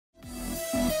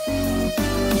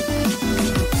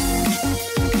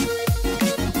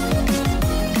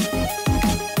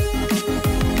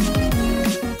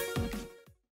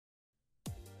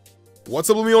What's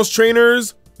up, LUMIOSE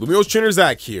trainers? LUMIOSE Trainer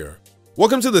Zach here.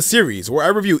 Welcome to the series where I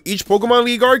review each Pokemon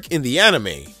League arc in the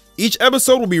anime. Each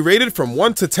episode will be rated from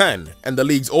 1 to 10, and the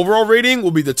league's overall rating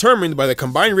will be determined by the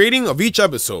combined rating of each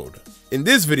episode. In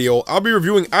this video, I'll be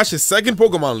reviewing Ash's second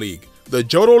Pokemon League, the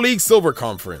Johto League Silver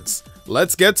Conference.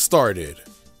 Let's get started.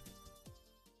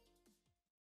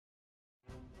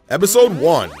 Episode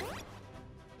 1.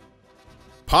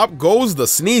 Pop goes the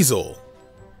Sneasel.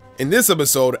 In this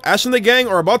episode, Ash and the gang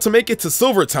are about to make it to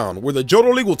Silver Town, where the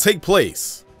Johto League will take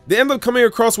place. They end up coming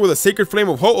across where the Sacred Flame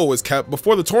of Ho-Oh is kept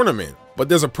before the tournament, but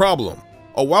there's a problem.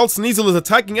 A wild Sneasel is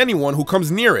attacking anyone who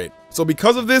comes near it, so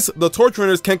because of this, the Torch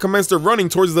Runners can't commence their running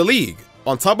towards the league.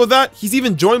 On top of that, he's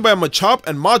even joined by a Machop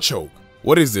and Machoke.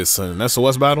 What is this, an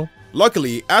SOS battle?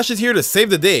 Luckily, Ash is here to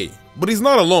save the day, but he's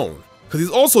not alone, because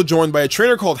he's also joined by a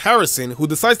trainer called Harrison who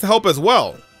decides to help as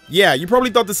well. Yeah, you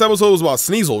probably thought this episode was about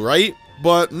Sneasel, right?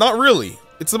 But not really,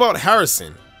 it's about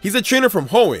Harrison. He's a trainer from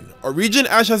Hoenn, a region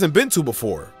Ash hasn't been to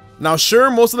before. Now sure,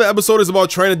 most of the episode is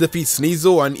about trying to defeat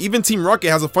Sneasel, and even Team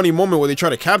Rocket has a funny moment where they try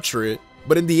to capture it,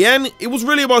 but in the end, it was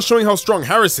really about showing how strong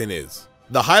Harrison is.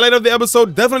 The highlight of the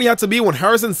episode definitely had to be when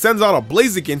Harrison sends out a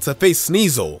Blaziken to face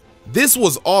Sneasel. This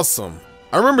was awesome.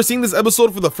 I remember seeing this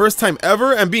episode for the first time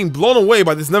ever and being blown away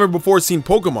by this never before seen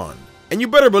Pokemon. And you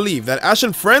better believe that Ash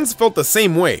and friends felt the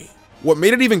same way. What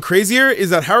made it even crazier is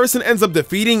that Harrison ends up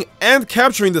defeating and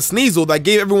capturing the Sneasel that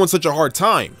gave everyone such a hard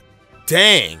time.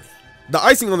 Dang. The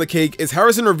icing on the cake is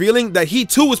Harrison revealing that he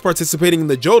too was participating in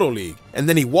the Johto League, and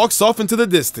then he walks off into the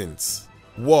distance.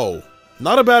 Whoa,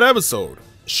 not a bad episode.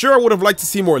 Sure, I would have liked to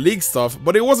see more league stuff,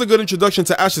 but it was a good introduction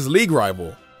to Ash's league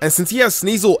rival. And since he has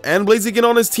Sneasel and Blaziken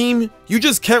on his team, you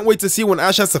just can't wait to see when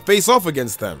Ash has to face off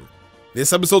against them.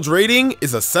 This episode's rating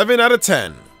is a 7 out of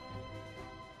 10.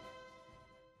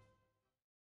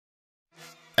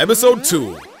 Episode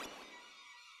 2.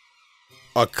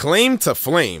 A Claim to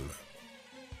Flame.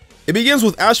 It begins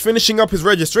with Ash finishing up his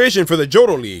registration for the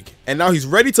Johto League, and now he's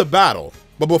ready to battle.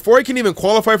 But before he can even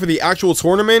qualify for the actual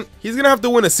tournament, he's gonna have to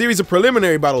win a series of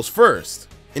preliminary battles first.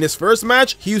 In his first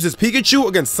match, he uses Pikachu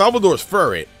against Salvador's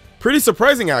Furret. Pretty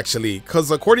surprising actually, cause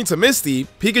according to Misty,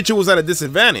 Pikachu was at a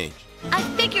disadvantage. I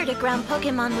figured a ground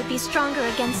Pokemon would be stronger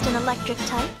against an electric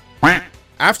type.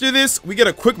 After this, we get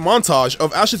a quick montage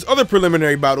of Ash's other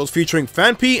preliminary battles featuring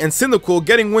Phanpy and Cyndaquil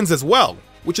getting wins as well,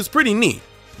 which is pretty neat.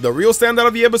 The real standout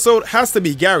of the episode has to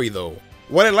be Gary though.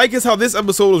 What I like is how this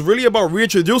episode was really about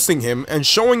reintroducing him and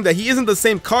showing that he isn't the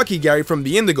same cocky Gary from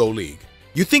the Indigo League.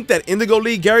 You think that Indigo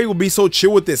League Gary will be so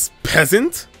chill with this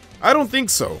peasant? I don't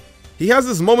think so. He has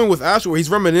this moment with Ash where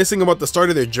he's reminiscing about the start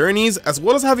of their journeys, as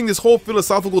well as having this whole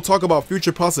philosophical talk about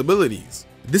future possibilities.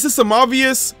 This is some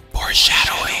obvious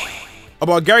foreshadowing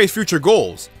about Gary's future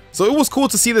goals, so it was cool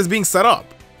to see this being set up.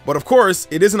 But of course,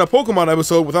 it isn't a Pokemon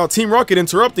episode without Team Rocket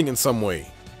interrupting in some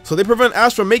way. So they prevent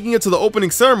Ash from making it to the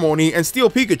opening ceremony and steal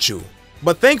Pikachu.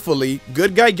 But thankfully,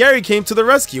 good guy Gary came to the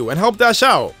rescue and helped Ash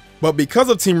out. But because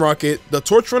of Team Rocket, the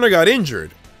Torch Runner got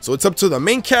injured, so it's up to the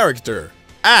main character,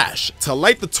 Ash, to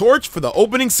light the torch for the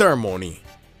opening ceremony.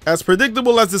 As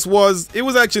predictable as this was, it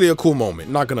was actually a cool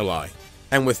moment, not gonna lie.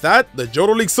 And with that, the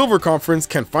Johto League Silver Conference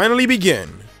can finally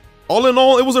begin. All in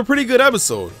all, it was a pretty good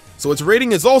episode, so its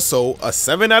rating is also a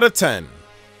 7 out of 10.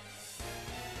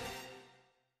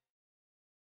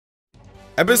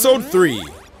 Episode 3.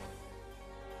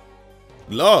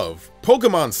 Love,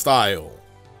 Pokemon Style.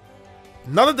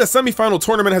 Now that the semi-final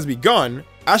tournament has begun,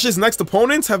 Ash's next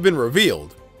opponents have been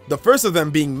revealed, the first of them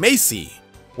being Macy.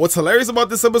 What's hilarious about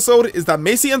this episode is that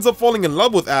Macy ends up falling in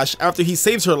love with Ash after he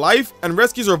saves her life and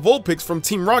rescues her Vulpix from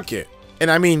Team Rocket. And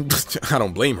I mean, I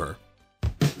don't blame her.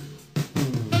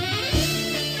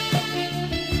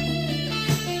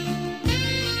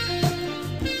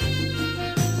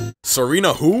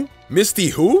 Serena who? Misty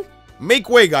who? Make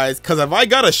way guys, cause have I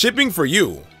got a shipping for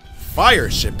you. Fire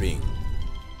shipping.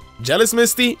 Jealous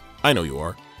Misty? I know you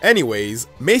are. Anyways,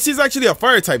 Macy's actually a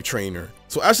fire type trainer,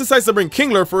 so Ash decides to bring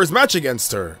Kingler for his match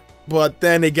against her. But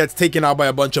then it gets taken out by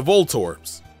a bunch of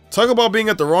Voltorbs. Talk about being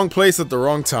at the wrong place at the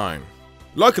wrong time.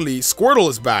 Luckily, Squirtle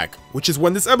is back, which is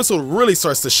when this episode really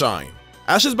starts to shine.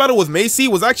 Ash's battle with Macy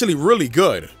was actually really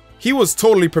good. He was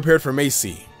totally prepared for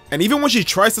Macy. And even when she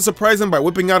tries to surprise him by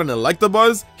whipping out an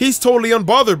Electabuzz, he's totally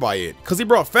unbothered by it, cause he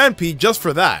brought Phanpy just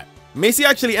for that. Macy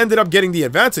actually ended up getting the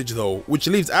advantage though, which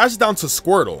leaves Ash down to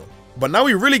Squirtle. But now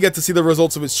we really get to see the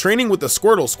results of his training with the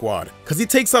Squirtle squad, cause he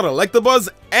takes out Electabuzz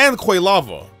and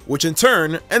Quailava, which in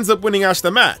turn ends up winning Ash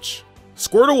the match.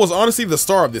 Squirtle was honestly the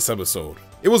star of this episode.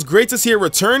 It was great to see it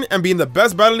return and be in the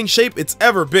best battling shape it's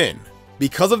ever been.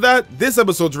 Because of that, this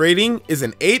episode's rating is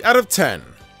an 8 out of 10.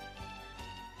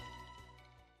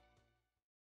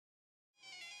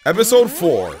 Episode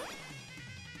 4.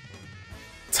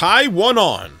 Tie 1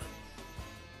 on.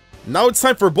 Now it's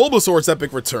time for Bulbasaur's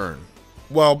epic return.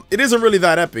 Well, it isn't really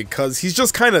that epic cause he's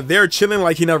just kinda there chilling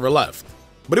like he never left.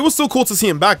 But it was still cool to see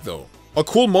him back though. A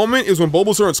cool moment is when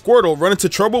Bulbasaur and Squirtle run into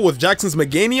trouble with Jackson's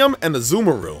Meganium and the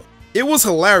Azumarill. It was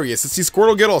hilarious to see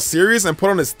Squirtle get all serious and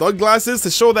put on his thug glasses to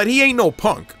show that he ain't no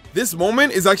punk. This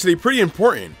moment is actually pretty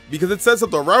important because it sets up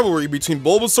the rivalry between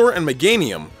Bulbasaur and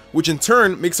Meganium, which in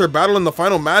turn makes their battle in the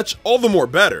final match all the more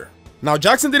better. Now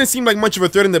Jackson didn't seem like much of a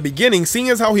threat in the beginning, seeing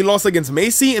as how he lost against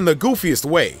Macy in the goofiest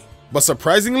way. But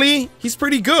surprisingly, he's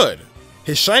pretty good.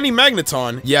 His Shiny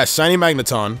Magneton, yes, Shiny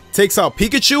Magneton, takes out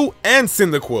Pikachu and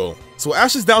Cyndaquil, so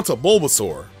Ash is down to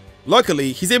Bulbasaur.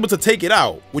 Luckily, he's able to take it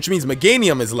out, which means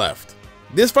Meganium is left.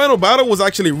 This final battle was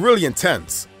actually really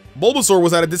intense. Bulbasaur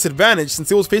was at a disadvantage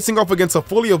since it was facing off against a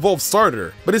fully evolved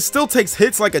starter, but it still takes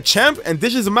hits like a champ and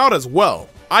dishes him out as well.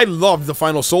 I loved the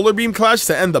final Solar Beam clash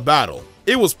to end the battle.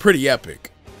 It was pretty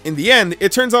epic. In the end,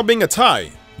 it turns out being a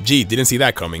tie. Gee, didn't see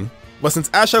that coming. But since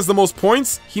Ash has the most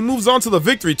points, he moves on to the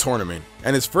victory tournament,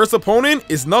 and his first opponent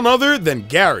is none other than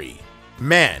Gary.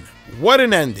 Man, what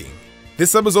an ending.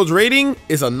 This episode's rating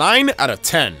is a 9 out of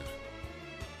 10.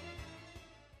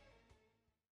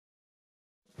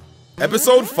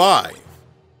 Episode 5.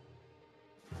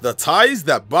 The Ties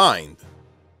That Bind.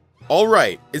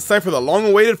 Alright, it's time for the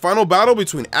long-awaited final battle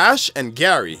between Ash and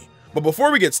Gary. But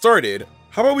before we get started,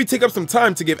 how about we take up some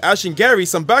time to give Ash and Gary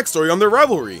some backstory on their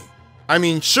rivalry? I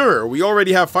mean, sure, we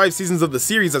already have 5 seasons of the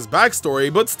series as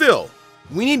backstory, but still,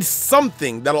 we need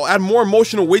something that'll add more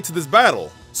emotional weight to this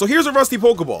battle. So here's a rusty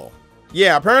Pokeball.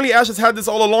 Yeah, apparently Ash has had this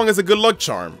all along as a good luck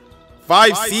charm.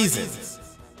 5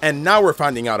 seasons. And now we're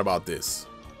finding out about this.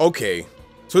 Okay,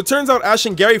 so it turns out Ash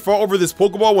and Gary fought over this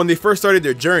Pokeball when they first started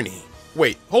their journey.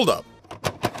 Wait, hold up.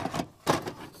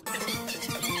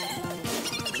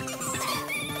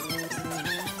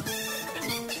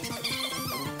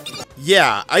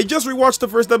 Yeah, I just rewatched the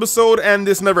first episode and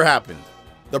this never happened.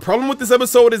 The problem with this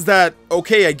episode is that,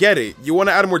 okay, I get it, you want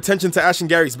to add more tension to Ash and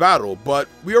Gary's battle, but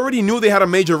we already knew they had a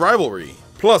major rivalry.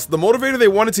 Plus, the motivator they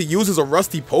wanted to use is a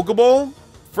rusty Pokeball?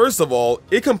 First of all,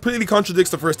 it completely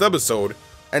contradicts the first episode,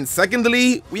 and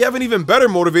secondly, we have an even better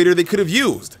motivator they could have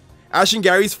used. Ash and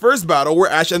Gary's first battle where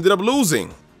Ash ended up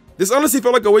losing. This honestly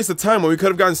felt like a waste of time when we could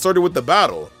have gotten started with the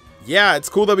battle. Yeah, it's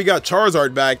cool that we got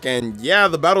Charizard back, and yeah,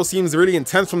 the battle seems really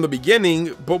intense from the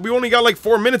beginning, but we only got like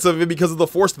 4 minutes of it because of the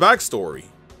forced backstory.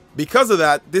 Because of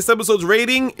that, this episode's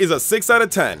rating is a 6 out of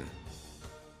 10.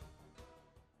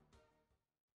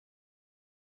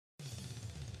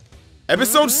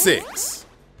 Episode 6.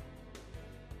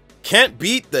 Can't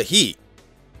Beat the Heat.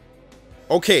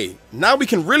 Okay, now we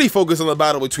can really focus on the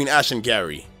battle between Ash and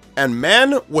Gary. And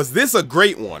man, was this a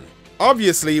great one.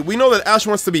 Obviously, we know that Ash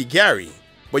wants to beat Gary,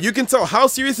 but you can tell how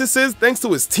serious this is thanks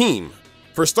to his team.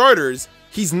 For starters,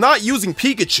 he's not using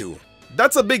Pikachu.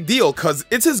 That's a big deal cause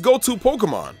it's his go-to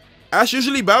Pokemon. Ash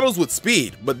usually battles with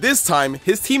speed, but this time,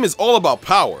 his team is all about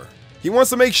power. He wants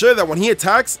to make sure that when he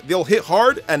attacks, they'll hit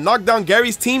hard and knock down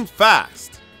Gary's team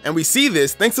fast. And we see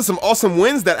this thanks to some awesome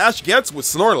wins that Ash gets with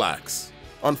Snorlax.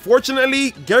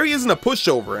 Unfortunately, Gary isn't a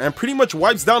pushover and pretty much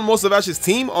wipes down most of Ash's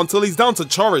team until he's down to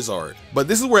Charizard. But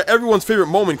this is where everyone's favorite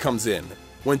moment comes in,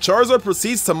 when Charizard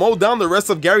proceeds to mow down the rest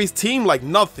of Gary's team like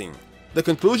nothing. The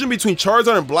conclusion between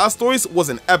Charizard and Blastoise was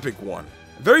an epic one.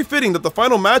 Very fitting that the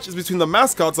final match is between the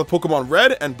mascots of Pokemon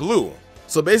Red and Blue.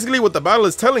 So basically what the battle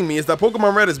is telling me is that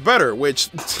Pokemon Red is better, which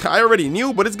I already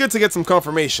knew, but it's good to get some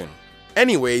confirmation.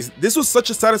 Anyways, this was such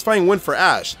a satisfying win for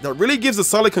Ash that really gives a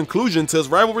solid conclusion to his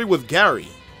rivalry with Gary.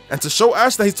 And to show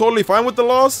Ash that he's totally fine with the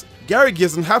loss, Gary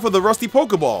gives him half of the rusty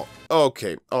Pokeball.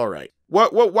 Okay, alright.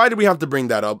 Why did we have to bring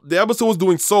that up? The episode was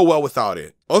doing so well without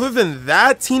it. Other than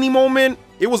that teeny moment,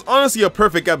 it was honestly a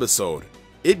perfect episode.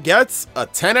 It gets a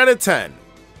 10 out of 10.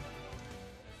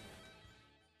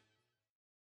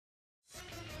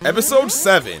 Episode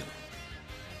 7.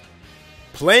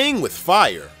 Playing with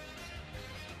Fire.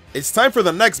 It's time for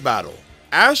the next battle,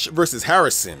 Ash versus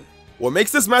Harrison. What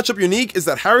makes this matchup unique is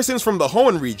that Harrison's from the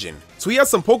Hoenn region, so he has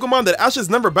some Pokemon that Ash has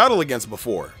never battled against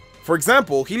before. For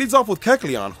example, he leads off with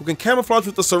Kecleon, who can camouflage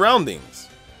with the surroundings.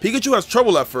 Pikachu has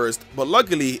trouble at first, but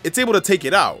luckily, it's able to take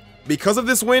it out. Because of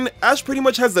this win, Ash pretty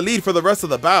much has the lead for the rest of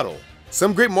the battle.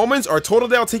 Some great moments are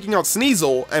Totodile taking out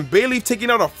Sneasel and Bayleaf taking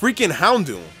out a freaking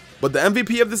Houndoom, but the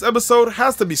MVP of this episode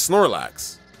has to be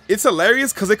Snorlax. It's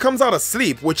hilarious because it comes out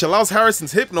asleep, which allows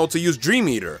Harrison's Hypno to use Dream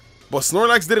Eater, but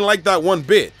Snorlax didn't like that one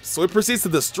bit, so it proceeds to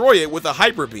destroy it with a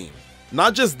Hyper Beam.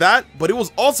 Not just that, but it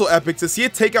was also epic to see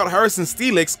it take out Harrison's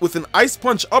Steelix with an Ice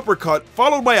Punch uppercut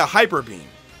followed by a Hyper Beam.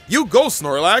 You go,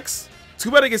 Snorlax!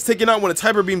 Too bad it gets taken out when its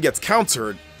Hyper Beam gets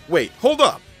countered, Wait, hold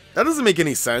up. That doesn't make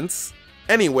any sense.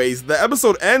 Anyways, the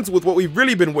episode ends with what we've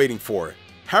really been waiting for.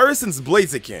 Harrison's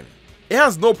Blaziken. It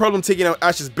has no problem taking out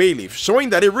Ash's Bayleaf, showing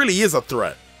that it really is a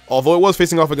threat. Although it was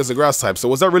facing off against a grass type, so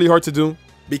was that really hard to do?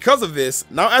 Because of this,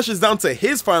 now Ash is down to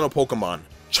his final Pokemon,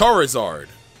 Charizard.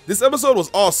 This episode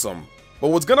was awesome, but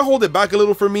what's gonna hold it back a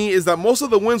little for me is that most of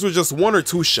the wins were just 1 or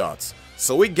 2 shots,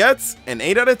 so it gets an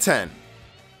 8 out of 10.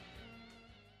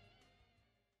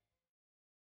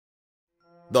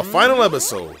 The final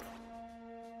episode,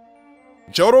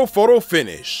 Johto Photo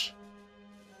Finish.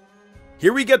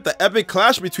 Here we get the epic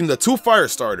clash between the 2 fire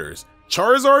starters,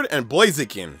 Charizard and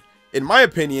Blaziken. In my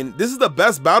opinion, this is the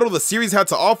best battle the series had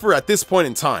to offer at this point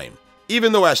in time,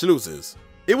 even though Ash loses.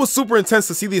 It was super intense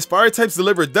to see these fire types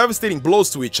deliver devastating blows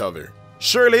to each other.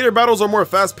 Sure, later battles are more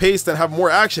fast paced and have more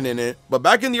action in it, but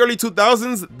back in the early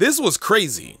 2000s, this was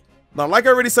crazy. Now, like I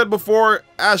already said before,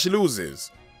 Ash loses,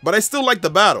 but I still like the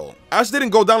battle. Ash didn't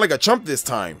go down like a chump this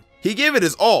time. He gave it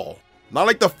his all, not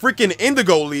like the freaking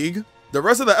Indigo League. The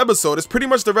rest of the episode is pretty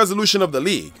much the resolution of the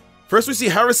league. First we see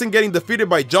Harrison getting defeated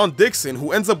by John Dixon,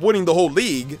 who ends up winning the whole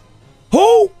league.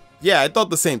 Who? Yeah, I thought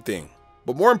the same thing.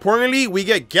 But more importantly, we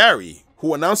get Gary,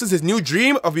 who announces his new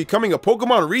dream of becoming a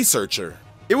Pokemon researcher.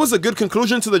 It was a good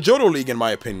conclusion to the Johto League in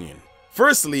my opinion.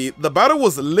 Firstly, the battle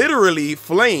was literally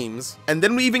flames, and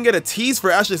then we even get a tease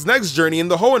for Ash's next journey in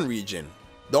the Hoenn region.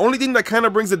 The only thing that kinda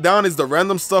brings it down is the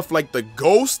random stuff like the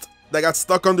ghost that got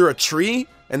stuck under a tree,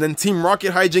 and then Team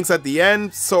Rocket hijinks at the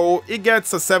end, so it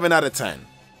gets a 7 out of 10.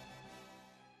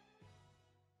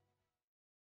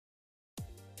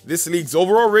 This league's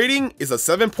overall rating is a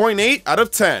 7.8 out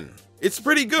of 10. It's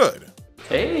pretty good.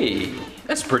 Hey,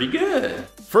 that's pretty good.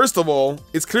 First of all,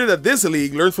 it's clear that this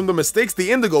league learned from the mistakes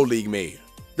the Indigo League made.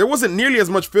 There wasn't nearly as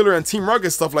much filler and Team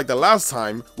Rocket stuff like the last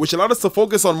time, which allowed us to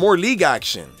focus on more league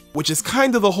action, which is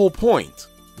kinda the whole point.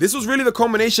 This was really the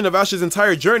culmination of Ash's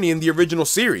entire journey in the original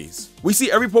series. We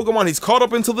see every Pokemon he's caught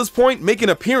up until this point make an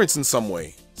appearance in some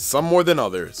way, some more than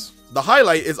others. The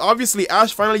highlight is obviously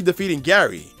Ash finally defeating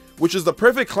Gary, which is the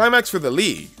perfect climax for the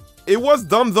league. It was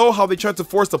dumb though how they tried to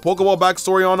force the Pokeball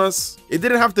backstory on us. It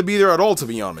didn't have to be there at all, to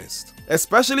be honest,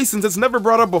 especially since it's never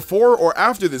brought up before or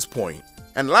after this point.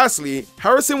 And lastly,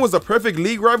 Harrison was the perfect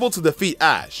league rival to defeat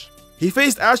Ash. He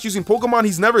faced Ash using Pokemon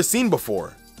he's never seen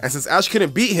before, and since Ash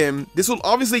couldn't beat him, this will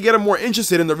obviously get him more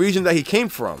interested in the region that he came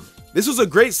from. This was a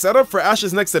great setup for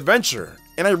Ash's next adventure,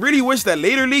 and I really wish that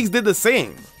later leagues did the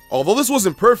same. Although this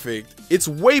wasn't perfect, it's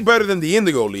way better than the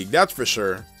Indigo League, that's for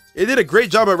sure. It did a great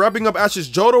job at wrapping up Ash's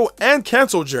Johto and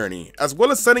Kanto journey, as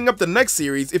well as setting up the next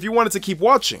series if you wanted to keep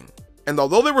watching. And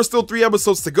although there were still 3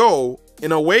 episodes to go,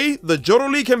 in a way, the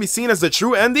Johto League can be seen as the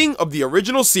true ending of the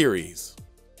original series.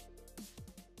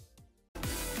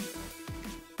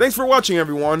 Thanks for watching,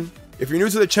 everyone. If you're new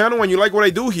to the channel and you like what I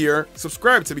do here,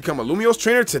 subscribe to become a LUMIOSE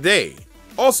trainer today.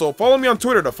 Also, follow me on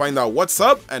Twitter to find out what's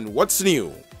up and what's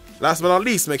new. Last but not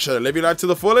least, make sure to live your life to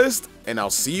the fullest, and I'll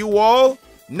see you all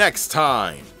next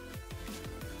time.